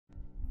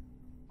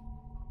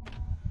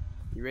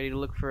You ready to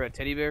look for a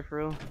teddy bear for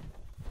real?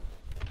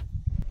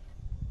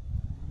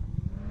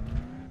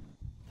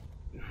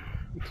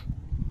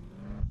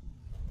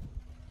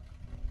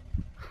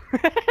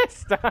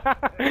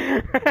 Stop.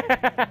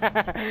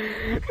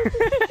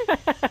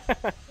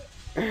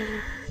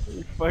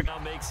 Now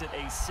makes it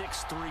a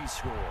 6-3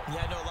 score.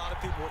 Yeah, I know a lot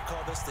of people would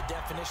call this the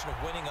definition of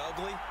winning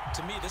ugly.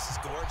 To me, this is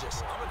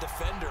gorgeous. I'm a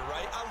defender,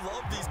 right? I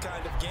love these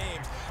kind of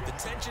games. The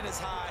tension is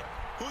high.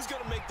 Who's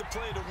going to make the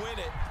play to win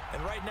it?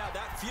 And right now,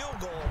 that field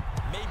goal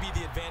may be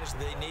the advantage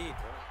they need.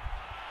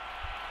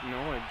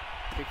 No, I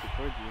kicked it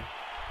towards you.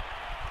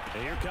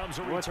 And here comes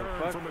a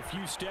return from a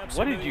few steps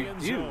what into did the you end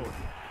do? zone.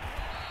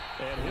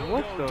 And he'll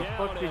What go the down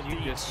fuck did at you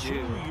the just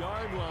do?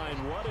 2-yard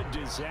line. What a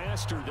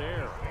disaster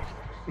there.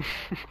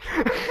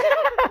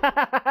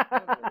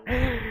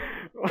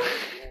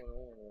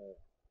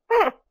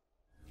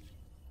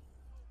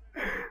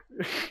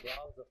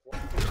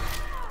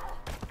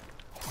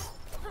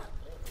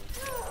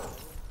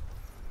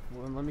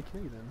 Well, then let me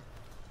kill you then.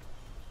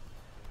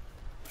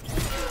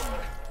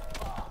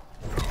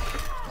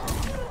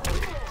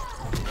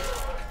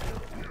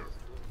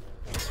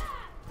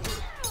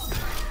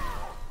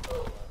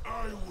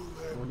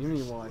 What do you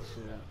mean watch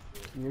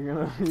it?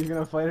 You're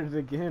gonna fight it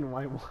again?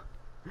 Why? Round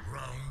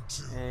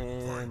 2.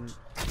 And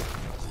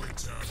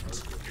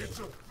It's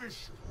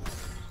official.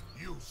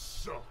 You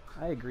suck.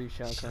 I agree,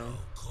 Shao Kahn. Shao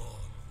Kahn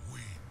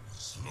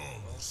wins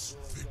flawless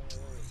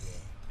victory.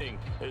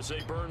 As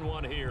they burn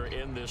one here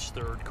in this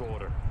third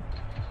quarter.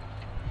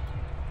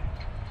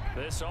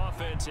 This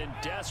offense in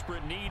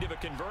desperate need of a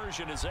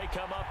conversion as they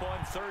come up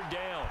on third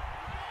down.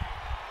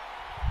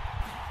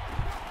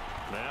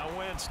 Now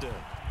Winston.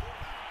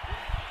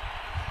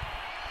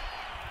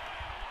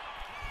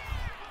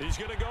 He's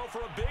going to go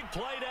for a big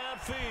play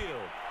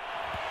downfield.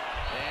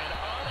 And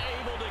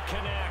unable to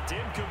connect.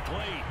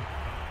 Incomplete.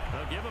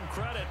 I'll give them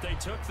credit. They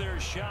took their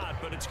shot,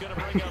 but it's going to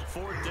bring up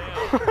fourth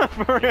down.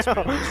 For real.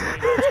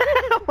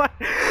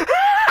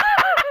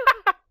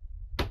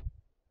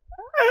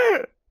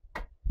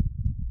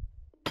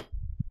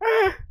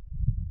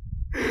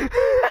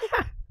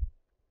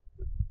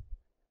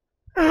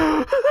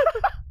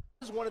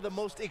 This is one of the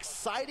most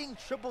exciting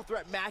triple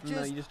threat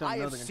matches I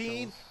have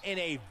seen in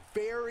a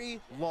very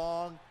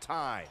long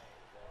time.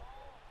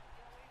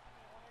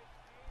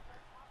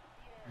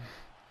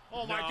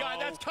 Oh my God,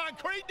 that's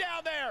concrete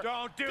down there!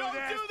 Don't do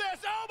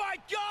this! Oh my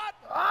God!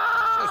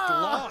 Ah! Just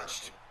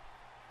launched.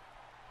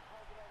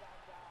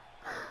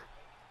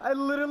 I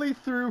literally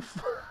threw.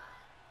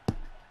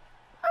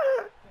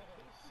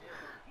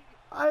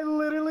 I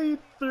literally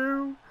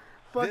threw.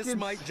 This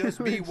might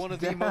just be one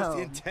of the most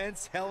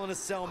intense Hell in a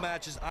Cell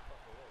matches.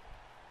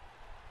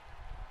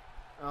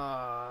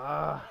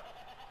 I'm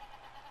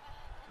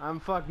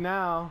fucked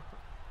now.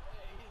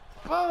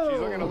 She's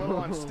looking a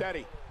little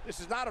unsteady. This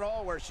is not at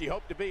all where she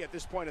hoped to be at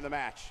this point in the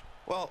match.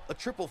 Well, a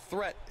triple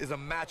threat is a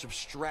match of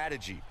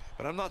strategy,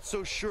 but I'm not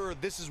so sure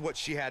this is what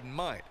she had in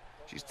mind.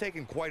 She's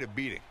taken quite a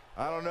beating.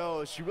 I don't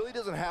know. She really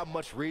doesn't have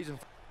much reason.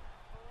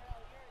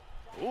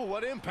 Ooh,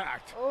 what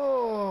impact.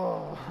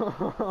 Oh.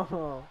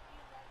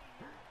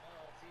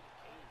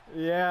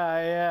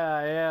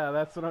 Yeah.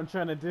 That's what I'm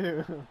trying to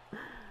do.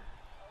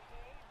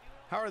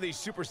 How are these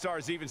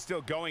superstars even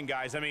still going,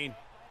 guys? I mean,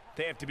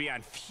 they have to be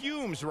on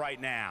fumes right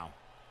now.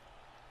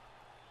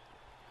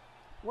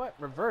 What?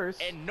 Reverse?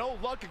 And no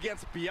luck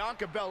against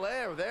Bianca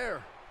Belair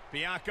there.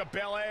 Bianca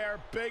Belair,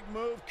 big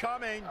move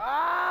coming.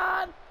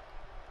 Ah!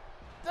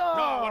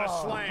 Oh, what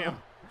a slam.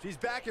 She's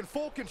back in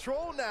full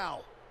control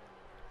now.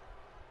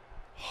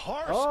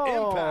 Harsh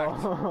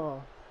impact.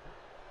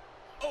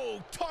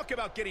 Oh, talk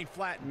about getting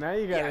flattened. Now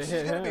you gotta hit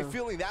him. She's gonna be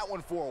feeling that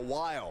one for a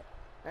while.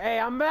 Hey,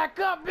 I'm back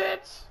up,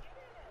 bitch.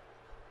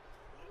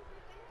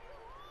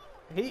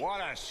 What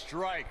a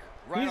strike.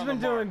 Right He's on been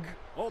the mark. doing.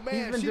 Oh man,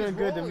 he's been doing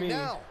good to me.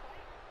 Now.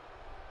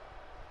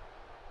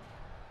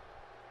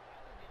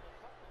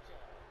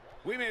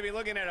 We may be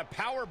looking at a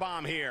power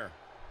bomb here.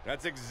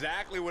 That's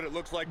exactly what it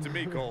looks like to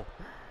me, Cole.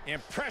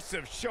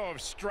 Impressive show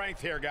of strength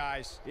here,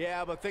 guys.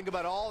 Yeah, but think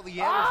about all the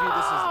energy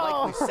this is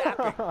likely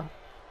sapping.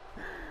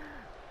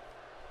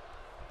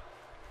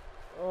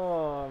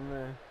 Oh,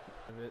 man.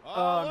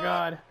 Oh,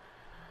 God.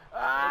 We're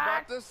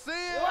about to see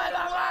it. What the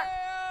fuck?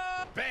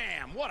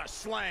 Bam, what a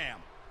slam.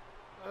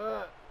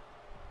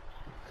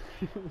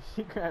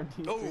 She grabbed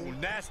you. Oh,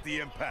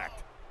 nasty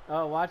impact.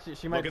 Oh, watch it.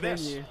 She might Look at pin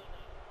this. you.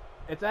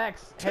 It's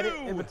X. Hit it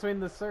in between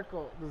the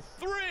circle.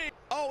 3.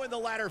 Oh, and the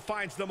ladder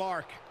finds the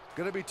mark.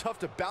 Gonna be tough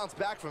to bounce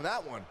back from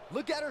that one.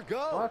 Look at her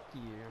go. Fuck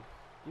you.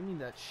 Give me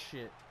that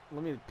shit.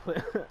 Let me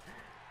put.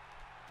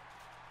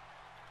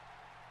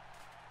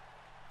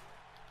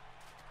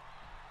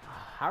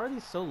 How are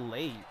these so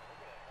late?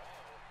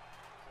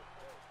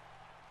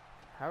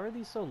 How are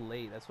these so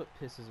late? That's what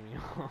pisses me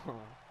off.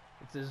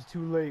 It says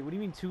too late. What do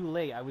you mean too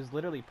late? I was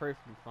literally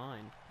perfectly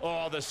fine.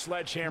 Oh, the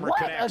sledgehammer What?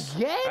 connects.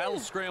 Again? That'll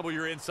scramble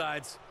your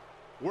insides.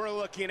 We're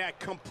looking at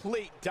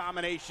complete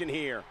domination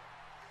here.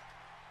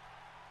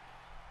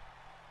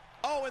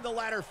 Oh, and the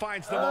ladder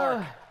finds the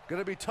mark.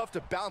 Gonna be tough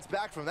to bounce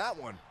back from that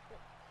one.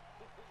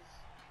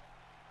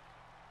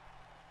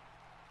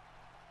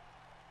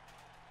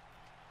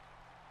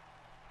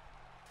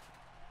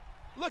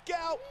 Look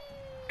out!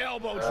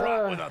 Elbow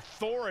drop with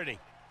authority.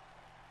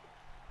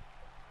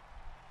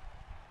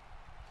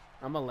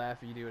 I'm gonna laugh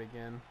if you do it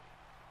again.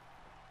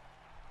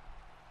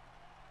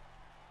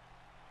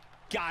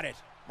 Got it.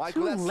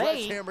 Michael, that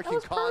sledgehammer can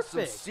cause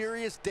some perfect.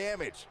 serious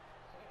damage.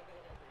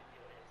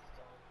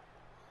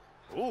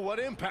 Ooh, what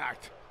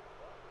impact.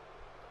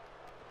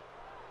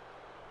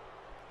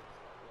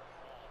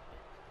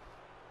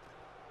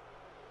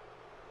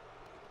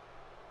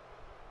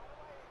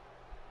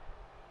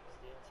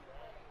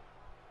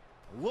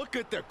 Look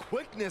at the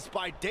quickness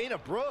by Dana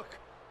Brooke.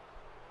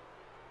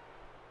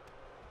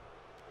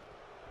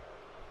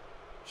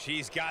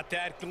 She's got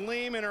that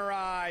gleam in her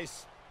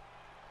eyes.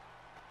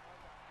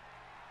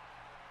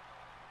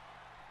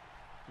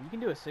 You can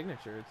do a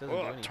signature. It doesn't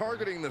do anything.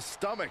 Targeting the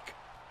stomach.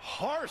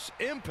 Harsh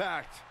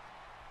impact.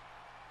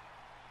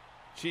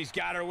 She's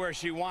got her where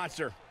she wants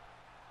her.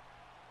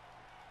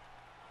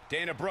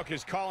 Dana Brooke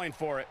is calling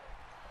for it.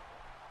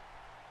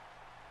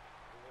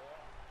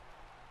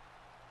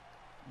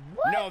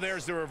 What? No,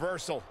 there's the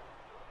reversal.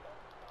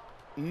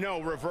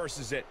 No,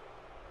 reverses it.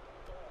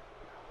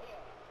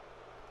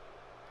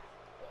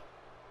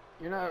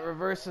 You're not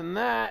reversing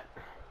that.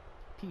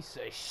 Piece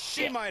of shit.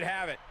 She might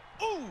have it.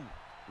 Ooh,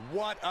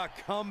 what a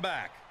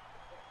comeback.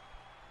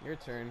 Your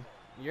turn.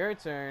 Your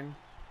turn.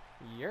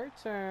 Your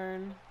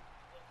turn.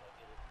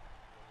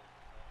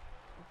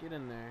 Get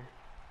in there.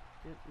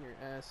 Get your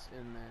ass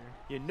in there.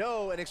 You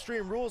know, an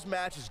Extreme Rules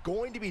match is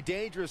going to be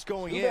dangerous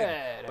going in,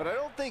 bad. but I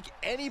don't think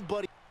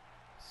anybody...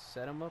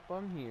 Set him up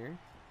on here.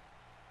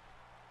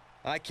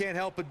 I can't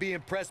help but be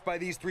impressed by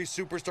these three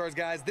superstars,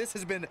 guys. This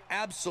has been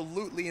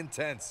absolutely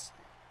intense.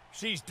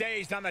 She's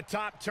dazed on the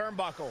top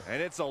turnbuckle.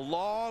 And it's a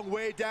long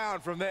way down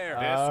from there.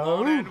 This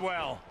won't end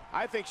well.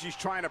 I think she's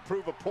trying to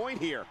prove a point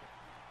here.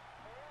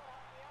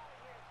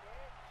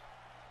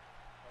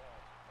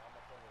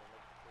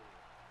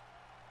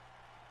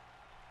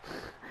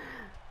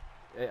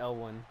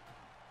 L1.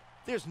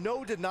 There's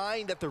no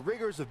denying that the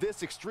rigors of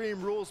this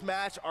Extreme Rules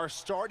match are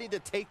starting to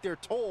take their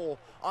toll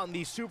on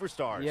these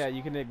superstars. Yeah,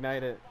 you can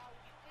ignite it.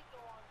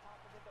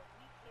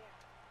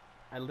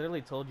 I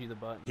literally told you the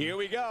button. Here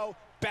we go.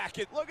 Back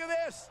it. Look at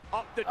this.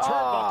 Up the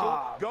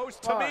turnbuckle goes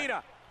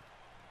Tamina.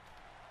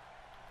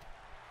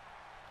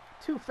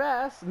 Too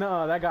fast?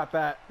 No, that got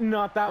that.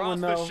 Not that one,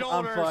 though.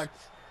 I'm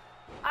fucked.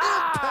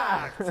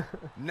 Ah!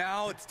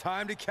 Now it's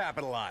time to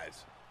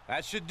capitalize.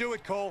 That should do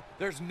it, Cole.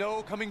 There's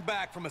no coming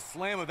back from a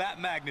slam of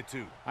that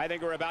magnitude. I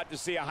think we're about to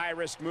see a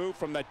high-risk move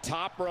from the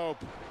top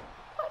rope.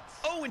 What?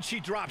 Oh, and she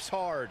drops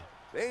hard.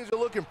 Things are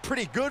looking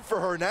pretty good for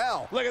her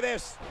now. Look at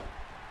this.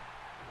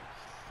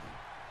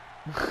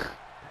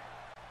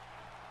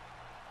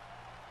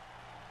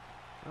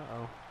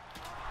 Uh-oh.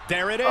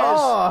 There it is.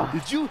 Oh.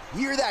 Did you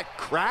hear that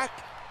crack?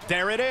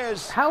 There it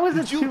is. How is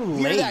it Did you too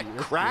hear late? that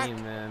This crack?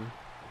 game, man.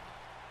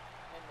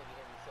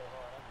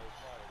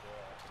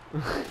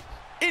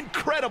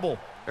 Incredible.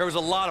 There was a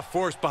lot of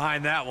force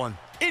behind that one.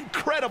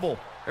 Incredible.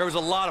 There was a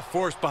lot of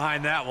force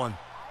behind that one.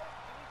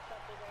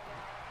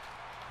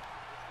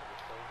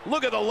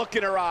 Look at the look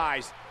in her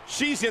eyes.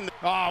 She's in the...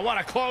 Oh, what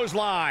a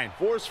clothesline.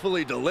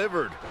 Forcefully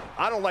delivered.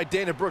 I don't like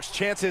Dana Brooke's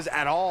chances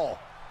at all.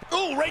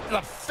 Ooh, right to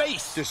the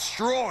face.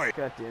 Destroyed.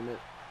 God damn it.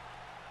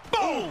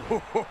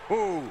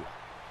 Boom.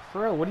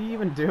 Bro, what are you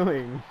even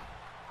doing?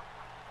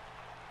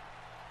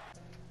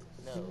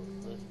 No,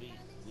 let's beat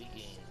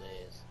Weekend's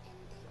ass.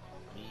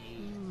 Me,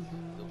 you,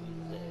 go beat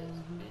his ass.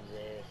 Beat his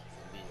ass,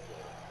 beat his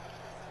ass.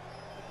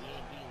 If we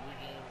ain't beat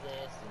Weekend's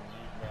ass, then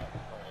you's not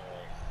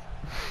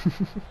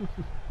playing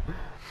right.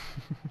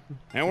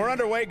 And we're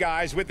underway,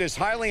 guys, with this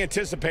highly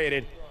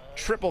anticipated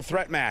triple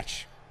threat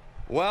match.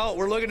 Well,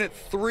 we're looking at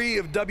three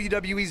of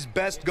WWE's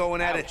best going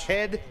at it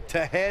head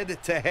to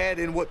head to head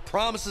in what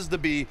promises to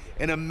be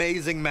an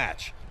amazing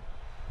match.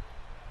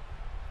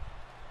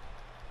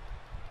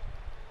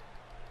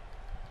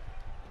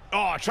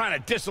 Oh, trying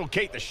to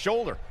dislocate the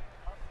shoulder.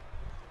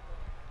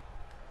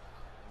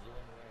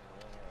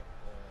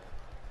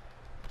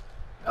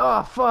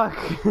 Oh, fuck.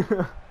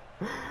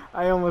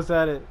 I almost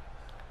had it.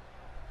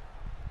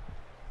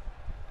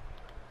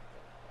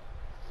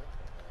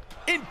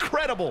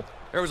 Incredible.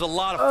 There was a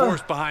lot of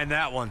force behind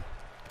that one.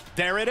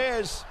 There it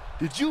is.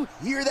 Did you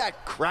hear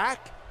that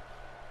crack?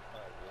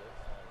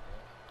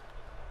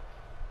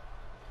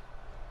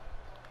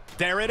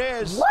 There it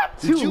is. What?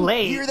 Did Too you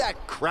late. hear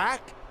that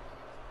crack?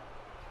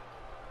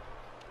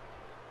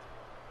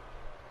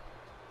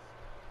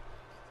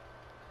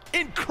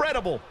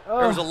 Incredible.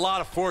 There was a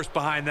lot of force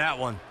behind that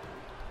one.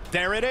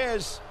 There it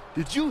is.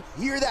 Did you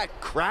hear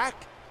that crack?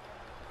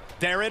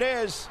 There it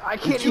is. I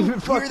can't Did you even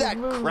hear fucking that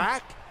move.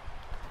 crack?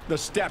 The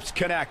steps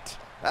connect.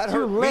 That Too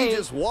hurt me late.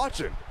 just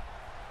watching.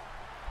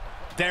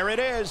 There it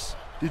is.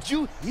 Did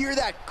you hear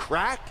that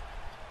crack?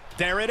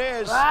 There it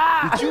is.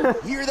 Ah! Did you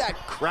hear that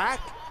crack?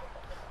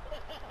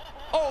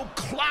 Oh,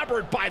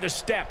 clobbered by the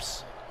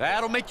steps.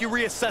 That'll make you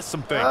reassess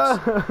some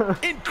things.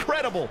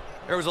 Incredible.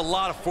 There was a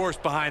lot of force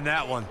behind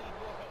that one.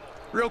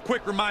 Real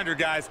quick reminder,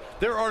 guys,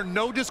 there are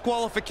no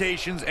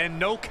disqualifications and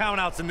no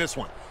countouts in this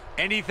one.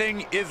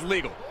 Anything is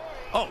legal.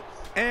 Oh,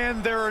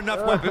 And there are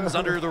enough weapons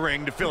under the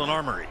ring to fill an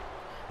armory.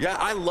 Yeah,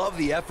 I love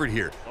the effort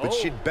here, but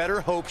she'd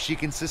better hope she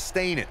can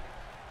sustain it.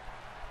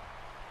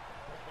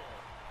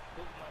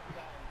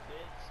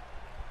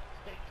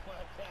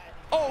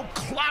 Oh,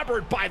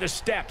 clobbered by the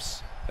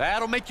steps.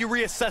 That'll make you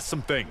reassess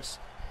some things.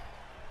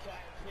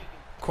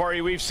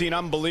 Corey, we've seen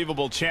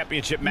unbelievable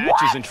championship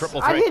matches and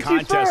triple threat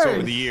contests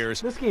over the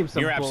years. This game's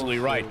some You're absolutely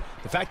bullshit.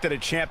 right. The fact that a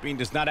champion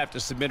does not have to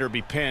submit or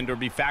be pinned or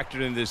be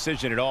factored in the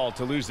decision at all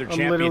to lose their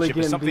championship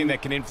is something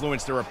that can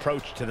influence their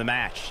approach to the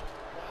match.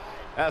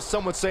 As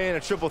some would say in a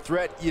triple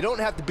threat, you don't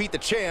have to beat the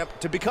champ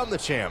to become the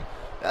champ.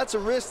 That's a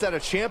risk that a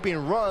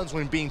champion runs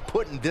when being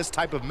put in this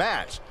type of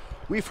match.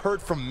 We've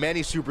heard from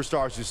many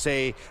superstars who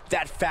say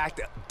that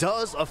fact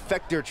does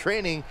affect their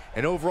training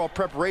and overall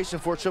preparation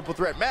for a triple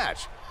threat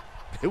match.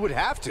 It would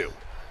have to.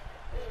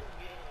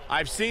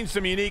 I've seen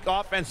some unique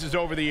offenses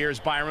over the years,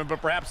 Byron,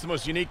 but perhaps the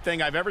most unique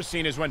thing I've ever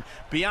seen is when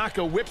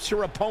Bianca whips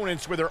her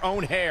opponents with her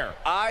own hair.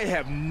 I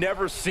have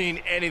never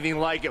seen anything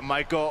like it,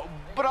 Michael,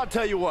 but I'll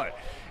tell you what.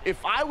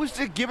 If I was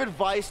to give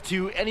advice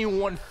to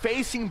anyone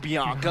facing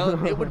Bianca,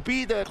 it would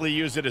be to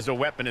use it as a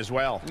weapon as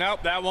well.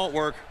 Nope, that won't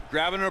work.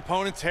 Grabbing an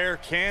opponent's hair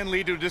can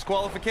lead to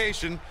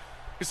disqualification.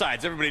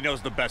 Besides, everybody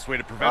knows the best way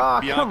to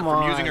prevent Bianca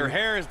from using her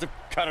hair is to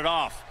cut it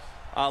off.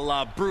 A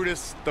la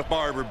Brutus the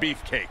Barber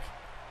Beefcake.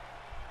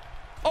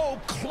 Oh,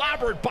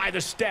 clobbered by the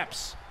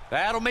steps.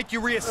 That'll make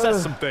you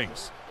reassess some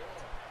things.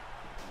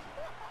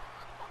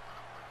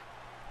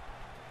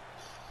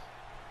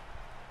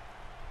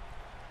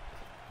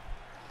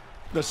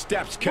 The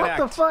steps connect.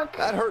 What the fuck?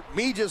 That hurt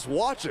me just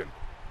watching.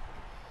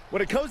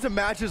 When it comes to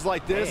matches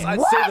like this,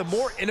 I'd say the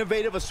more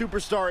innovative a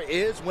superstar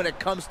is when it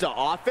comes to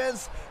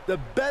offense, the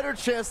better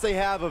chance they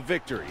have of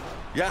victory.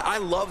 Yeah, I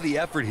love the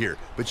effort here,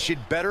 but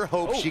she'd better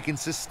hope she can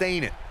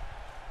sustain it.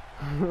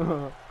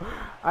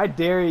 I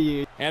dare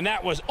you. And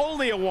that was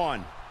only a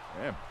one.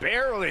 Yeah,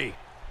 barely.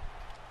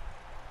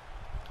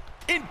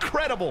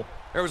 Incredible.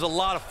 There was a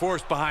lot of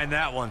force behind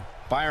that one.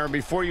 Byron,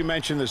 before you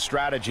mention the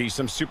strategy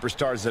some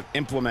superstars have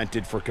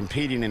implemented for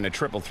competing in a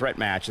triple threat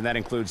match, and that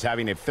includes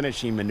having a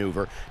finishing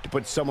maneuver to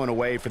put someone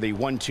away for the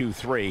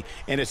 1-2-3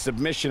 and a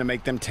submission to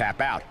make them tap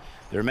out.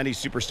 There are many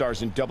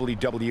superstars in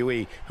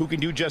WWE who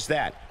can do just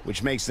that,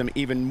 which makes them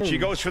even... She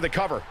goes for the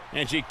cover,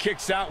 and she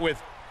kicks out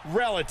with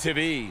relative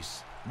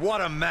ease.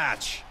 What a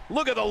match.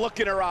 Look at the look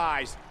in her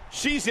eyes.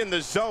 She's in the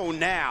zone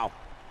now.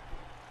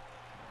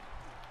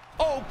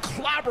 Oh,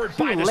 clobbered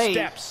by the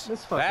steps.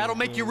 That'll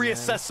make you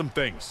reassess some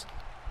things.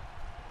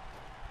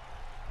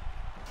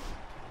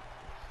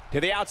 To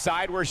the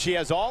outside where she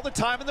has all the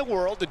time in the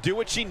world to do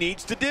what she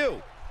needs to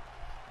do.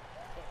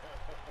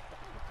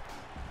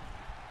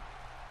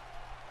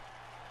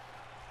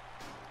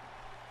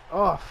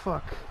 Oh,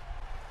 fuck.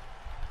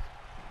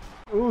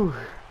 Ooh.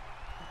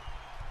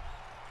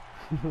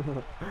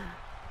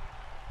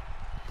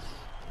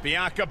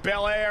 Bianca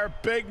Belair,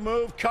 big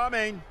move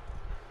coming.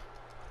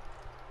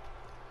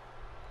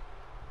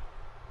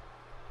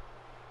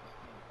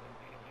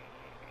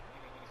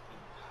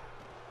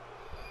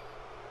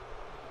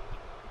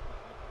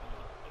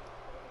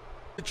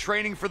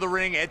 Training for the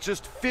ring at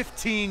just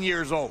 15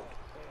 years old.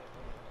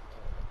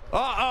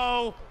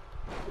 Uh-oh.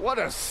 What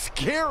a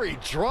scary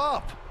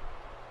drop.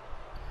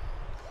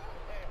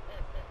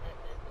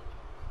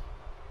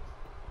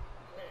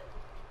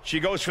 She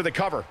goes for the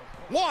cover.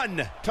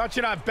 One.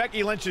 Touching on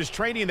Becky Lynch's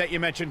training that you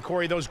mentioned,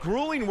 Corey, those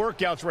grueling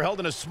workouts were held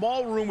in a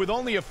small room with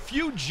only a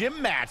few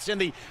gym mats, and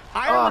the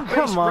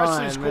Ireland-based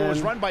wrestling school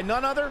was run by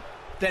none other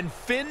than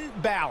Finn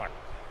Balor.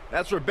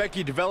 That's where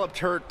Becky developed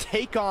her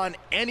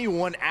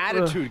take-on-anyone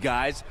attitude,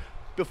 guys.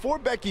 Before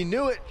Becky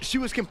knew it, she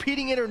was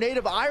competing in her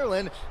native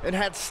Ireland and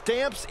had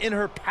stamps in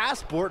her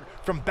passport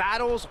from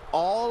battles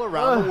all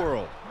around the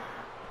world.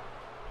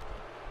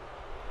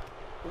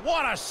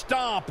 What a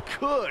stomp.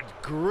 Good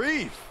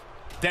grief.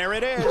 There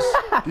it is.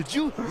 Did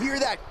you hear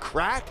that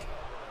crack?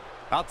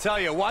 I'll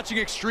tell you, watching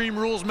Extreme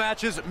Rules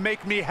matches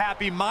make me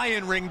happy. My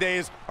in-ring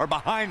days are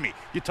behind me.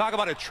 You talk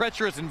about a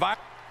treacherous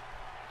environment.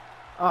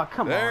 Oh,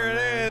 come on. There it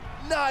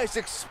is. Nice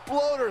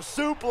exploder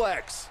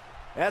suplex.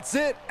 That's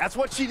it. That's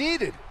what she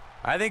needed.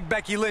 I think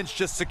Becky Lynch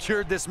just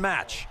secured this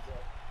match.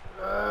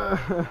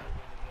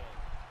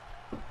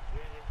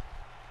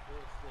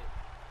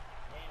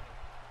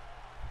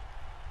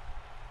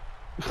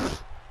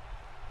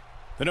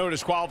 The no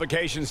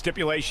disqualification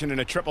stipulation in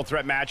a triple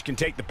threat match can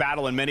take the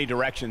battle in many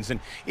directions,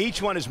 and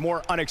each one is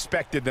more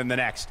unexpected than the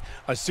next.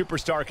 A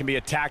superstar can be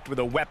attacked with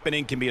a weapon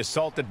and can be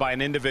assaulted by an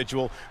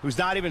individual who's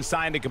not even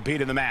signed to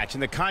compete in the match,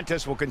 and the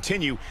contest will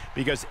continue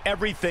because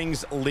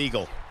everything's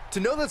legal. To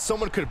know that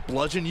someone could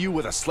bludgeon you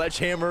with a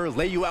sledgehammer,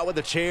 lay you out with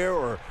a chair,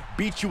 or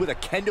beat you with a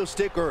kendo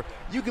stick, or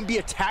you can be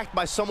attacked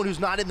by someone who's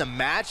not in the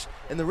match,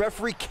 and the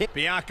referee can't...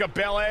 Bianca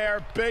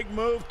Belair, big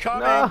move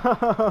coming.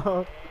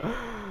 No.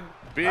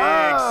 Big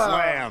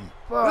slam.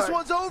 Fuck. This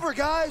one's over,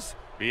 guys.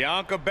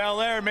 Bianca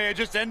Belair may have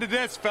just ended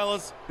this,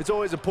 fellas. It's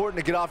always important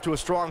to get off to a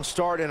strong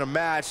start in a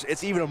match.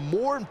 It's even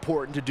more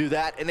important to do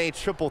that in a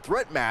triple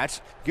threat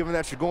match, given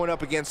that you're going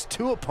up against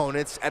two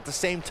opponents at the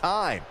same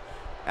time.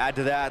 Add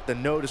to that the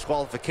no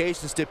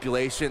disqualification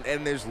stipulation,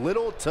 and there's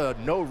little to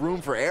no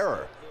room for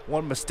error.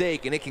 One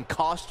mistake, and it can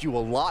cost you a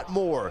lot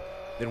more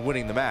than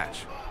winning the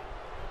match.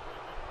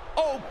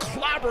 Oh,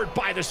 clobbered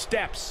by the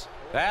steps.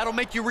 That'll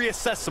make you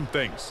reassess some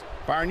things.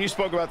 Byron, you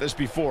spoke about this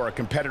before. A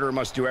competitor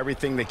must do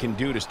everything they can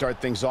do to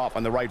start things off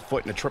on the right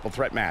foot in a triple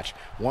threat match.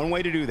 One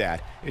way to do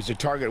that is to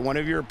target one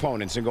of your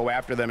opponents and go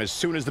after them as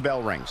soon as the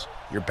bell rings.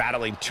 You're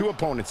battling two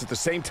opponents at the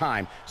same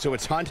time, so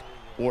it's hunt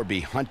or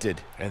be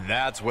hunted. And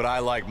that's what I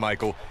like,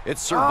 Michael.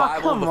 It's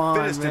survival of the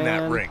fittest in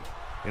that man. ring.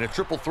 In a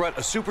triple threat,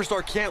 a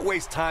superstar can't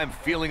waste time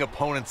feeling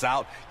opponents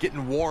out,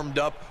 getting warmed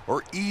up,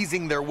 or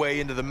easing their way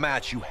into the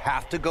match. You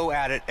have to go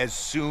at it as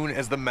soon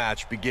as the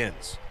match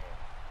begins.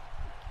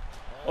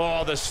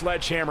 Oh, the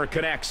sledgehammer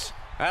connects.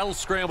 That'll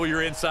scramble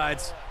your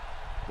insides.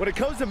 When it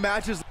comes to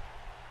matches,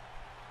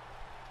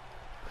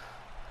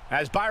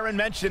 As Byron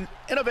mentioned,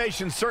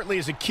 innovation certainly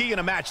is a key in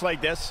a match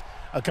like this.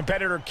 A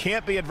competitor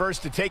can't be adverse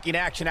to taking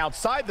action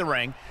outside the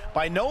ring.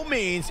 By no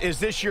means is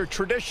this your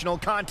traditional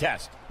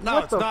contest. No,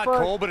 it's not,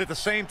 Cole, but at the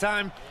same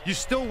time, you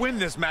still win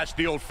this match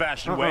the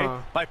old-fashioned way,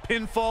 by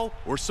pinfall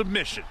or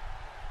submission.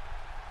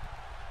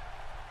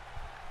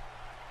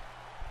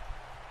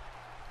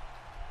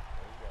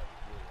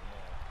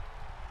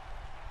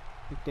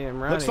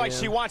 Damn right. Looks like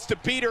she wants to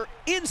beat her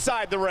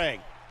inside the ring.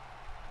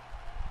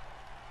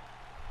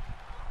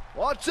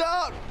 watch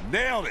out!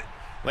 Nailed it.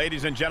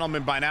 Ladies and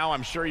gentlemen, by now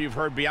I'm sure you've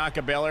heard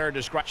Bianca Belair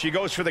describe. She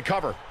goes for the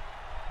cover.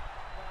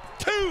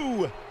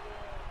 2.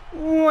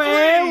 Wah,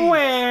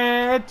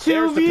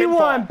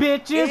 2v1,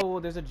 bitches. In. Oh,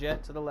 there's a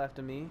jet to the left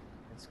of me.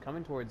 It's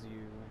coming towards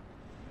you.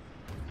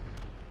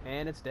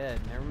 And it's dead.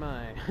 Never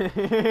mind.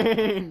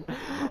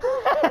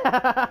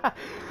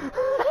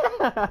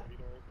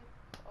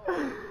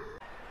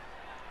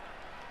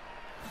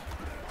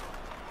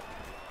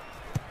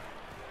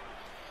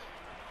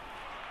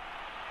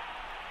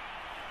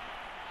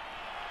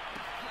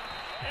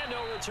 And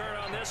no return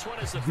on this one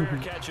as the fair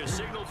catch is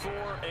signaled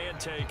for and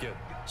taken.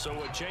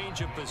 So a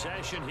change of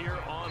possession here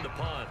on the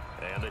punt.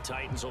 And the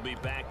Titans will be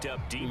backed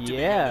up deep to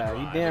yeah,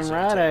 you damn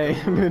right I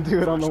am going to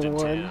do it on the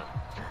 1.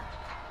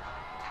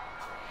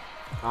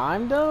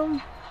 I'm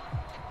dumb?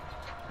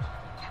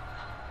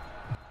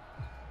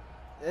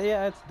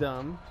 Yeah, it's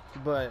dumb,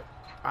 but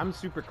I'm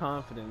super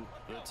confident.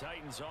 The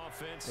Titans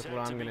offense That's set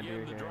what to I'm gonna begin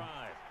do the here.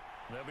 drive.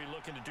 They'll be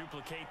looking to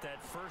duplicate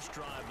that first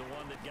drive, the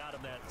one that got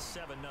them that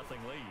 7-0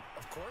 lead.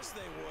 Of course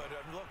they would.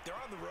 I mean, look, they're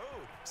on the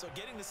road. So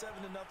getting the 7-0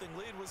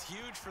 lead was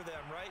huge for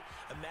them, right?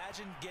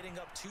 Imagine getting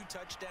up 2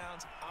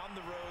 touchdowns on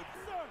the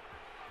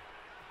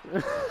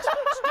road.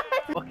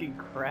 Fucking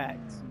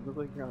cracked. You look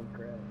like you're on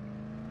crack.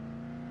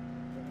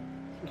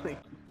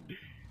 Like,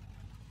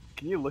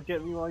 can you look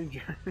at me while you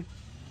drive?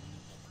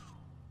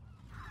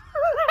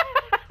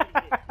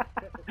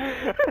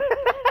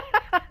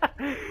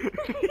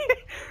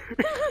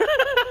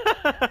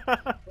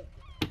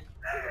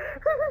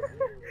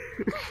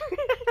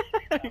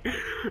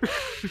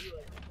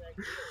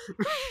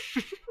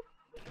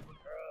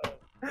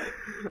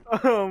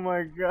 Oh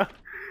my god.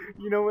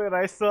 You know what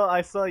I saw?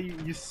 I saw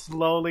you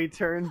slowly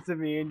turn to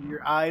me and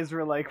your eyes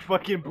were like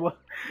fucking blood.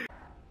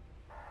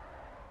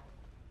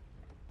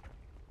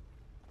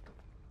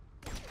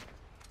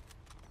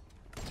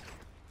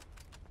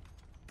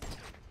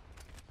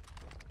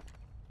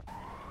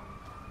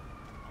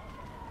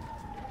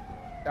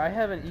 I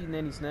haven't eaten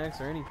any snacks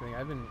or anything.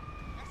 I've been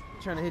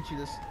trying to hit you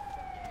this.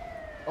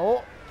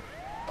 Oh!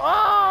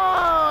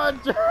 Oh!